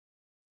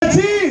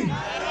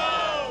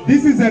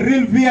This is a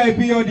real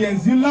VIP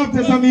audience. You love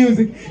Tessa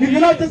music. If you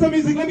love Tessa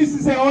music, let me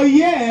say, oh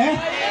yeah.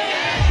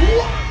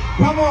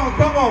 Come on,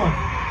 come on.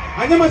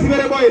 Anyama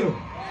sibere boilo.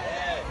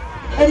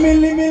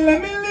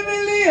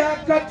 Emili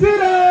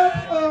akatura.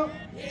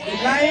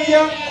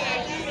 Elaya.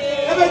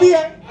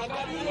 Ebedia.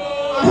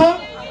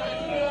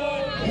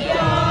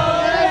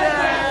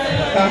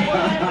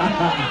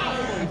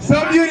 So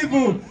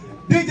beautiful.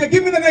 DJ,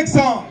 give me the next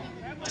song.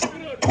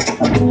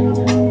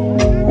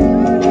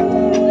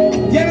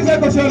 ¿Quién es el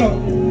cocholo?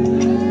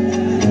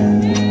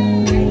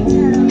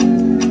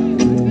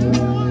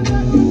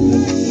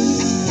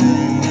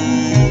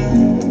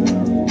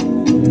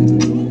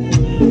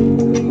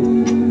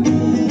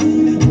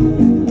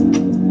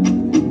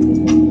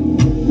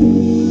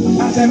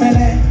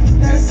 Atemele,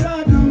 esa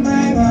dume,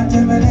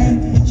 atemele,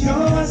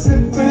 yo se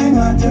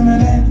pego,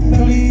 atemele,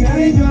 lolira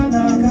y yo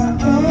naga,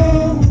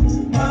 oh,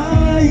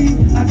 ay,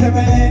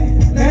 atemele,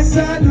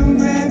 esa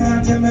dume,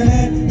 atemele,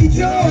 y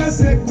yo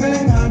se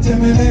pego,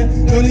 atemele,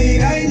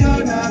 lolira y yo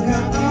naga,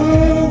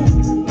 oh,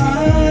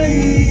 ay,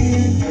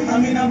 a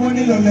mí na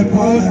boni lo le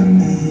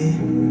podami,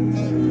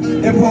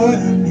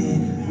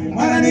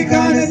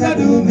 maranika esa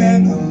dume,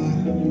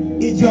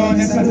 y yo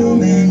esa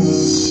dume.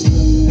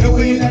 The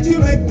way that you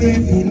make me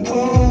feel,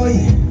 oh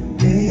yeah,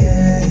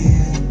 yeah,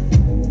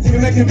 yeah. You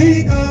make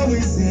me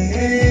always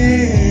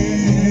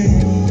say,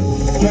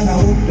 don't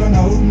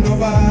know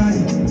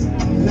nobody.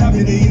 I'm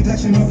loving the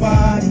touching my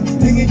body.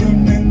 Thinking your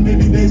man,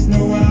 baby, there's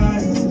no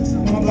one.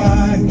 My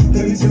body,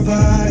 there is your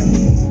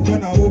body.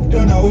 Don't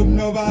know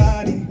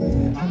nobody.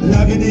 I'm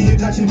loving the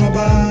touching my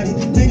body.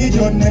 Thinking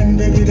your man,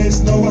 baby,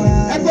 there's no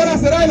one. Ekon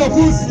será el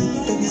opus.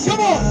 Come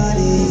on.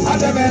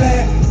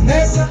 Atemele,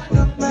 nessa.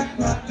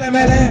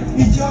 Temele,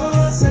 y yo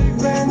se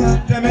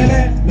venga,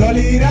 temele,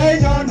 lolira y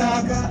yo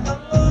naga,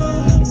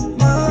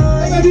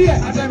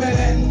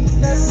 temele,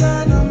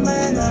 esa no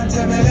me da,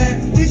 temele,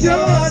 y yo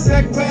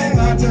se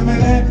venga,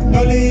 temele,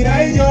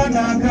 lolira y yo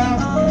naga,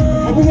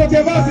 opumo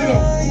que vacilo,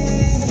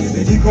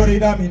 me di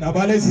corrida mi na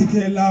vale si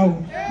que lao,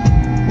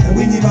 e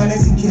winni vale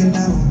si que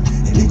lao,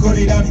 e di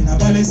corrida mi na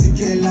vale si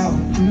que lao,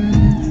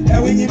 e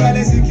winni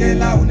vale si que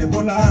lao, ne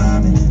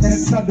volami,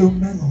 esa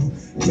domengo.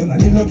 She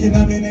looking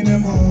at me in the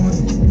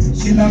morning.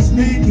 She loves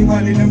me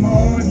even in the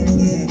morning.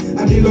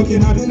 Yeah. And they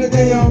looking at me in the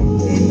day.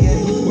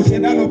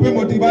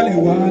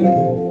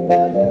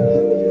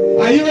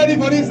 Are you ready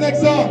for this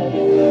next song?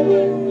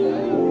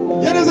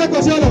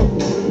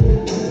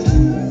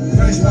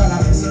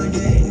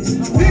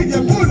 DJ,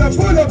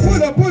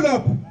 pull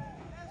up.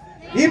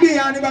 Ibi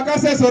yani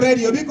bakase so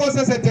radio because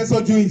it's a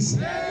teso juice.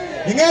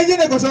 Ingaje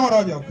ne kosomo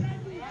rojo.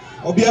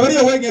 Obi abari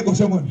wenge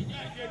kosomo.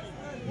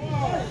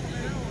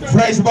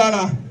 Fresh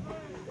bala.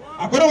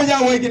 Akoro mja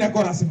wegi na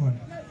kora Simon.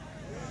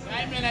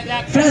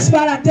 Fresh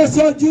bala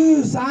teso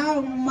juice.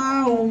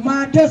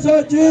 Ma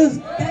teso juice.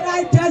 Can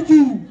I tell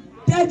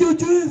you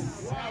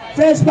juice?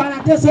 Fresh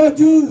bala teso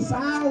juice.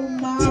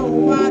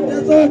 Ma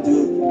teso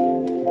juice.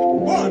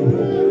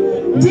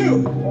 1,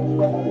 2.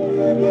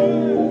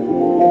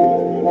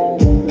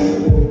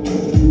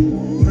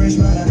 Fresh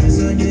bala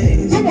teso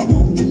juice. Come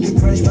on.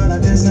 Fresh bala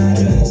teso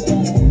juice.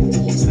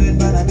 Sweet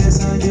bala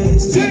teso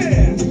juice.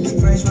 Yeah.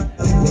 Fresh bala.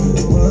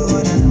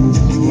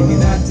 Give me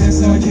that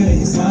teso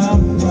juice,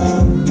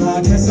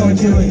 mama, teso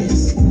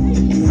juice.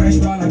 Fresh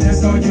bala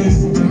teso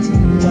juice,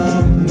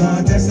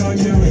 mama, teso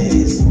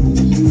juice.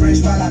 Fresh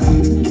bala,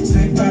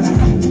 sweet bala.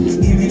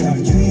 Give me that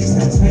juice,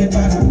 that sweet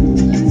bala.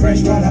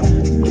 Fresh bala,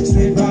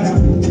 sweet bala.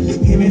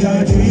 Give me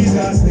that juice,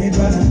 that sweet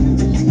bala.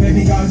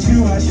 Baby girl,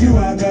 you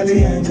are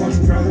girlie and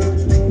control.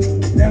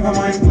 Never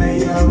mind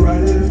playing your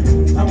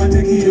role. I'ma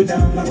take you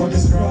down like on a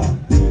straw.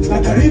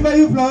 Like a river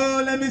you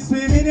flow, let me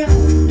swim in ya.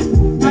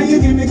 And you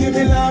give me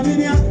love in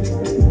ya.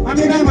 I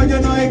mean, I'm a you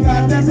know I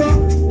got that so.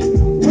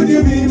 Would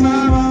you be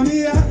my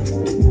mommy?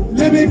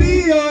 Let me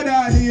be your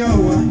daddy, your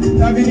one.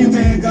 Loving you,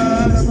 make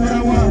up, that's what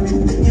I want.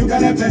 You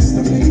got the best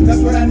of me,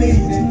 that's what I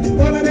need.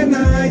 All of the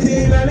night,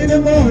 till early in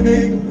the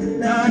morning.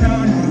 No,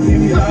 give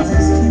me love.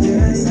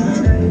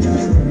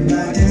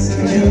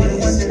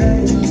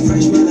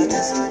 Fresh bala,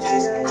 that's all.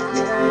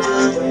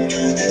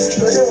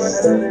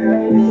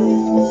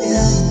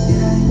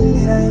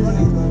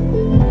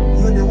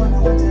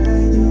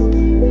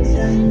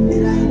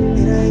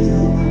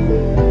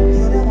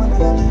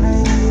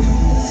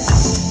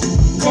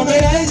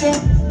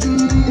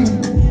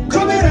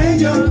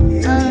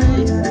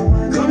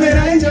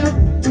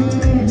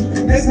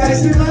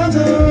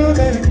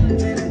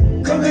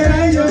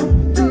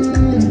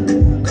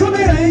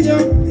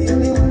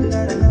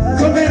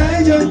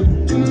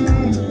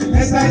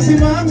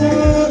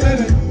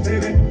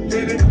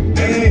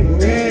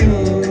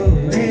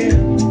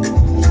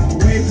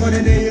 Wait for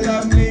the day you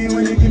love me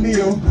when you give me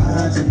your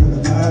heart to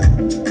the heart.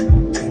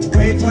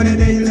 Wait for the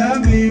day you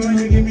love me when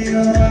you give me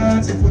your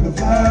heart to the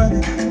heart.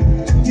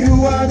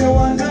 You are the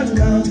one I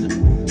love.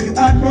 You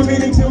add more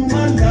meaning to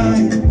my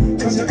life.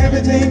 Cause you're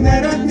everything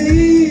that I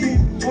need.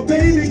 Oh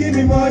baby, give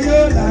me more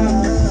your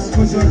love.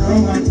 Cause you're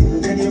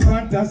romantic and you're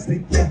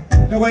fantastic, yeah.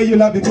 The way you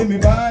love me, give me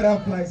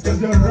butterflies,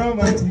 cause you're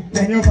romantic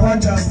and you're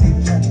fantastic.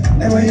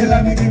 The way you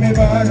love me, give me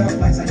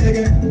butterflies, I dig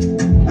it,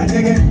 I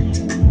dig it.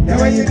 The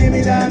way you give me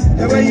that,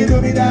 the way you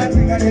do me that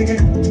thing, I dig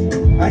it,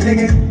 I dig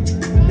it.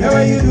 The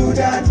way you do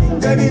that thing,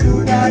 baby,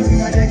 do that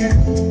thing, I dig it,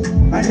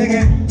 I dig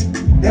it.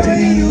 The way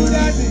you do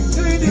that thing,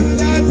 do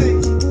that thing.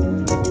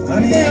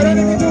 Honey,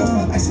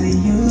 I say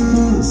you.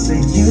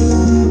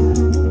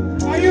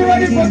 Are you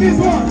ready for this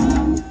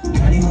one?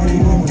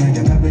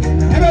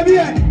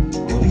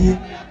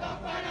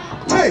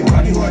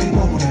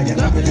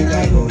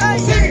 Hey,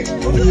 sing it.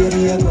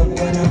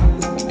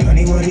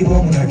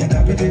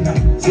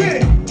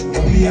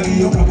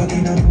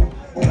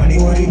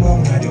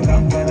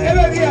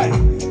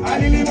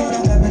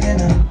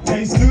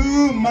 There's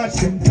too much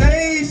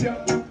temptation.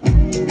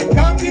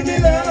 Come give me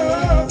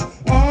love,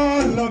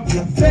 all of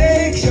your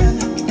affection.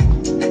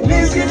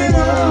 Please give me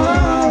more.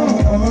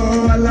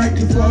 Oh, I like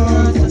to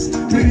fall fast,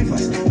 really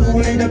fast,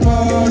 holding the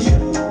potion.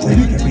 When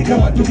you can be the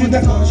one to give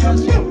the caution.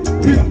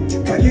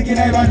 But you can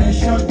have a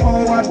nation.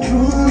 Oh, what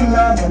true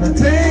love and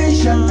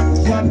attention.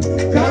 One,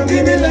 come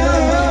give me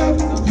love.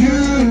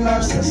 You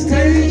love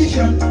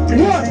sensation.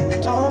 One,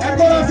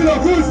 Ekon and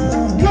Silokus.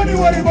 Tell me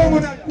what you want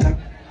with that.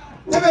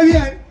 Let me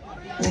hear it.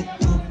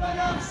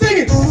 Sing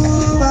it.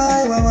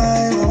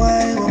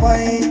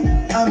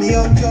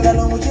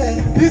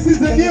 This is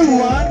the new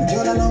one.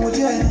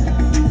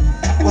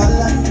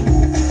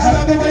 I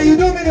love the way you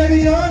do me,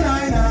 baby, all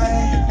night.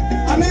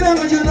 I mean, I'm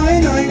not your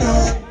night.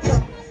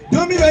 Do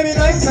me, baby,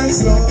 nice and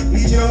slow.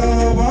 It's your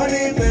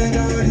body, baby.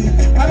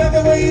 I love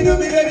the way you do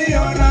me, baby,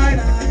 all night.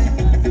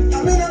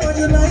 I mean, I'm not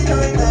your night.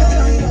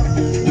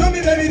 Do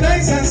me, baby,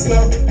 nice and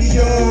slow. It's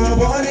your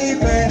body,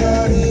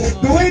 baby.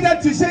 The way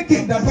that you shake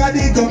it, the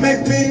body gon'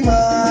 make me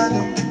mad.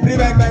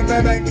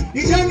 Bang.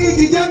 It's young,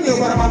 you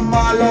wanna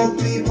mama love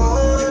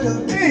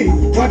people. Hey,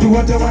 what you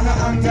wanna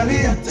angle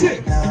here?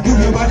 Do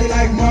your body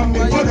like mommy,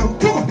 photo.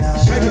 Come on,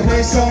 shake your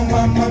waist on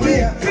mamma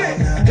mia.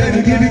 Then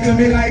you give it to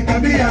me like a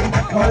beer.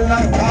 All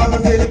I have a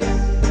feel.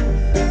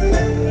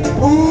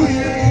 Ooh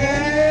yeah.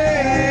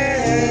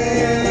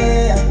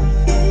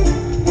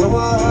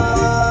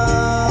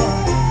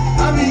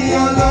 I'm in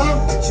your love.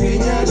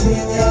 Chinya.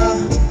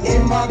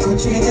 Imako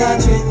chinya.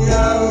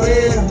 Chinya.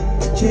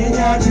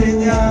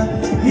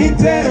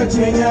 Itero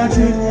chinya.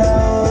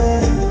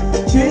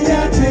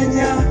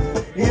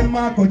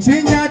 Imako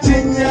chinya.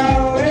 Chinya.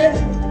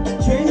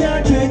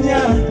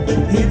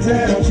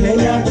 Itero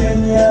chinya.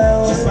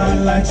 She smell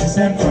like she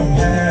sent from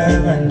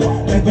heaven.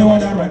 Make me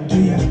wanna run to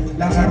you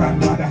like a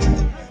grandmother.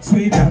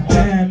 Sweet and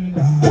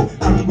tender.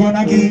 I'm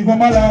gonna give her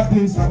my love.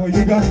 This how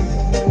you got.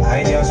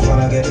 I just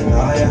wanna get to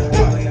know ya.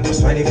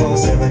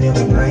 24/7 you're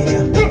my brain,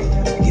 yeah.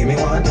 Give me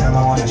one time, I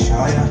wanna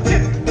show ya.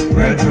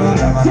 Real true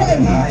love, I'm not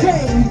lying.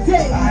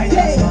 I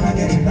just wanna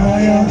get to know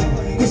ya.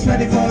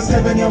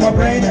 24/7 you're my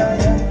brain, yeah.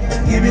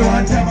 Give me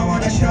one time, I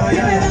wanna show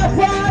ya.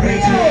 Real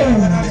true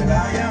love, I'm not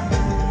lying.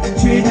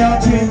 Chinya.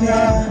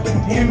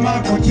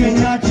 Imako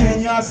chinya.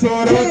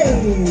 Soroti.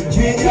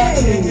 Chinya.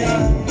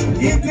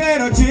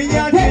 Itero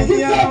chinya.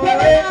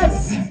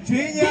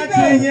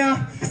 Chinya.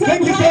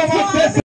 Thank you so much.